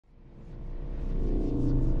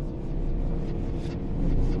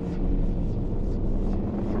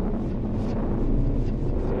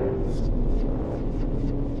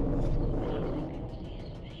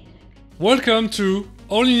Welcome to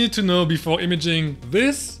All You Need to Know Before Imaging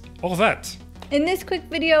This or That. In this quick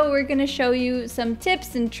video, we're going to show you some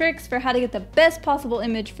tips and tricks for how to get the best possible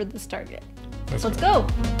image for this target. Let's go!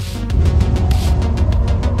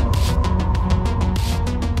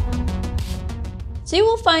 So you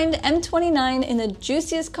will find M29 in the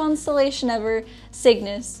juiciest constellation ever,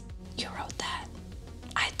 Cygnus. You wrote that.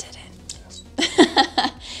 I didn't.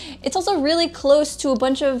 Yes. It's also really close to a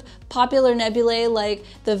bunch of popular nebulae like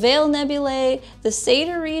the Veil Nebulae, the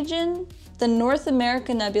Satyr region, the North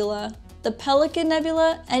America Nebula, the Pelican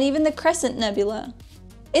Nebula, and even the Crescent Nebula.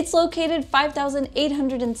 It's located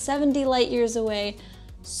 5,870 light years away,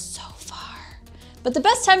 so far. But the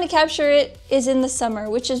best time to capture it is in the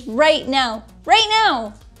summer, which is right now. Right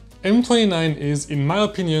now! M29 is, in my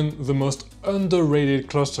opinion, the most underrated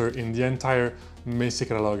cluster in the entire Messier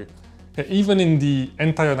catalog. Even in the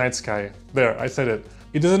entire night sky. There, I said it.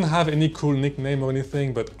 It doesn't have any cool nickname or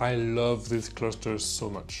anything, but I love this cluster so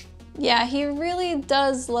much. Yeah, he really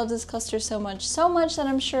does love this cluster so much that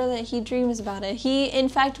I'm sure that he dreams about it. He, in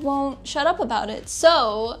fact, won't shut up about it.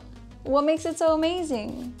 So, what makes it so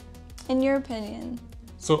amazing, in your opinion?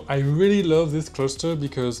 So, I really love this cluster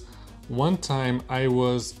because one time I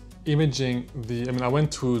was imaging I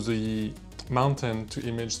went to the mountain to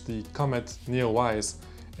image the comet Neowise,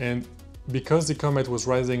 and because the comet was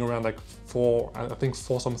rising around like 4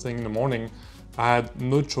 something in the morning, I had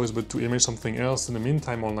no choice but to image something else in the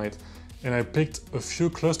meantime all night. And I picked a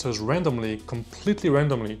few clusters randomly, completely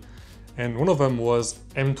randomly, and one of them was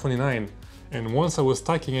M29. And once I was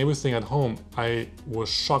stacking everything at home, I was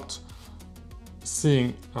shocked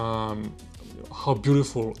seeing how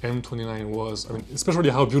beautiful M29 was. I mean,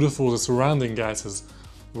 especially how beautiful the surrounding gases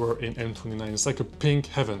were in M29. It's like a pink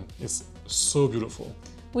heaven. It's so beautiful.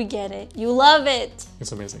 We get it. You love it.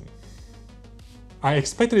 It's amazing. I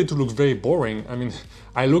expected it to look very boring. I mean,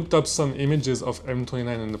 I looked up some images of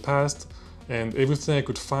M29 in the past, and everything I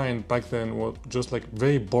could find back then were just like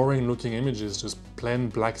very boring looking images, just plain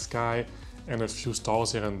black sky and a few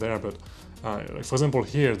stars here and there. But like for example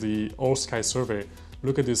here, the All Sky Survey,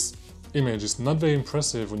 look at this image. It's not very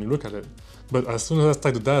impressive when you look at it. But as soon as I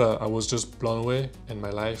stacked the data, I was just blown away and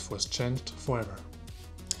my life was changed forever.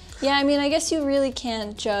 Yeah, I mean, I guess you really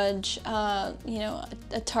can't judge, a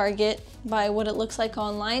target by what it looks like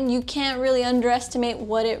online. You can't really underestimate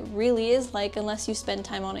what it really is like unless you spend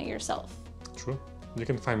time on it yourself. True. You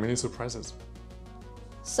can find many surprises.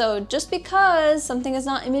 So just because something is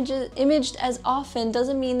not imaged as often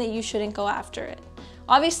doesn't mean that you shouldn't go after it.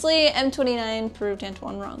 Obviously, M29 proved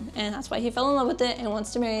Antoine wrong, and that's why he fell in love with it and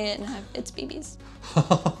wants to marry it and have its babies.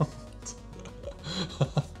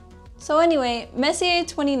 So anyway, Messier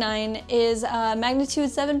 29 is magnitude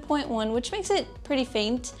 7.1, which makes it pretty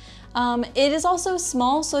faint. It is also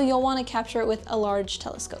small, so you'll want to capture it with a large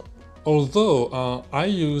telescope. Although I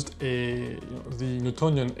used the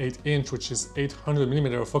Newtonian 8-inch, which is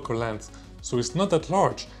 800mm focal length, so it's not that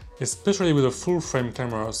large, especially with a full-frame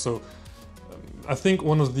camera. So I think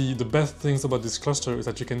one of the best things about this cluster is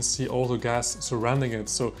that you can see all the gas surrounding it.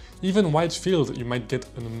 So even wide field, you might get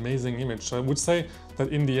an amazing image. So I would say that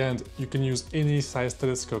in the end, you can use any size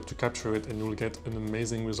telescope to capture it and you'll get an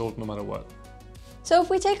amazing result no matter what. So if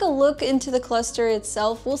we take a look into the cluster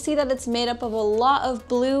itself, we'll see that it's made up of a lot of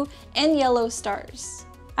blue and yellow stars.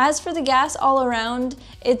 As for the gas all around,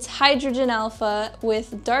 it's hydrogen alpha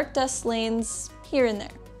with dark dust lanes here and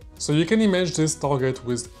there. So you can image this target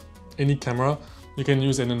with any camera. You can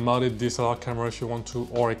use an unmounted DSLR camera if you want to,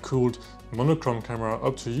 or a cooled monochrome camera,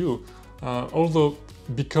 up to you. Although,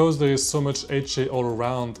 because there is so much HA all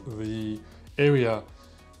around the area,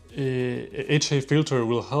 a HA filter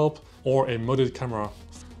will help, or a modded camera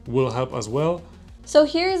will help as well. So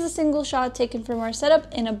here is a single shot taken from our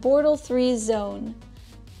setup in a Bortle 3 zone.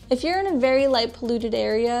 If you're in a very light polluted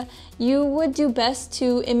area, you would do best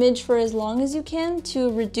to image for as long as you can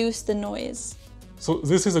to reduce the noise. So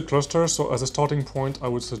this is a cluster, so as a starting point I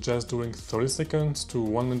would suggest doing 30 seconds to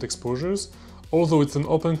 1 minute exposures. Although it's an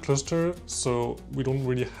open cluster, so we don't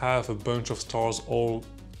really have a bunch of stars all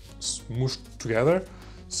smooshed together.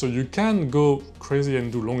 So you can go crazy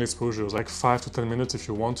and do long exposures, like 5 to 10 minutes if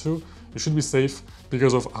you want to. You should be safe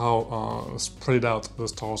because of how spread out the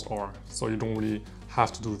stars are. So you don't really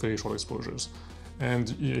have to do very short exposures.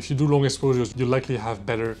 And if you do long exposures, you'll likely have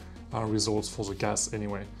better results for the gas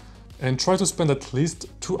anyway. And try to spend at least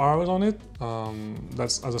 2 hours on it.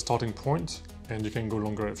 That's as a starting point. And you can go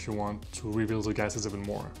longer if you want to reveal the gases even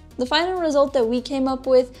more. The final result that we came up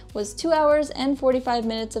with was 2 hours and 45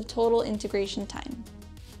 minutes of total integration time.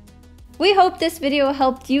 We hope this video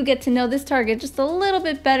helped you get to know this target just a little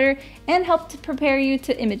bit better and helped to prepare you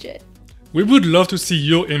to image it. We would love to see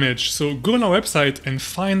your image, so go on our website and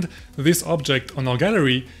find this object on our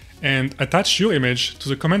gallery and attach your image to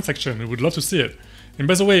the comment section. We would love to see it. And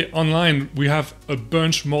by the way, online we have a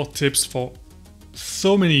bunch more tips for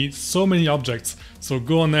so many objects, so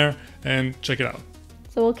go on there and check it out.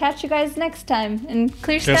 So we'll catch you guys next time, and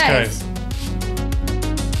clear Clear skies. skies.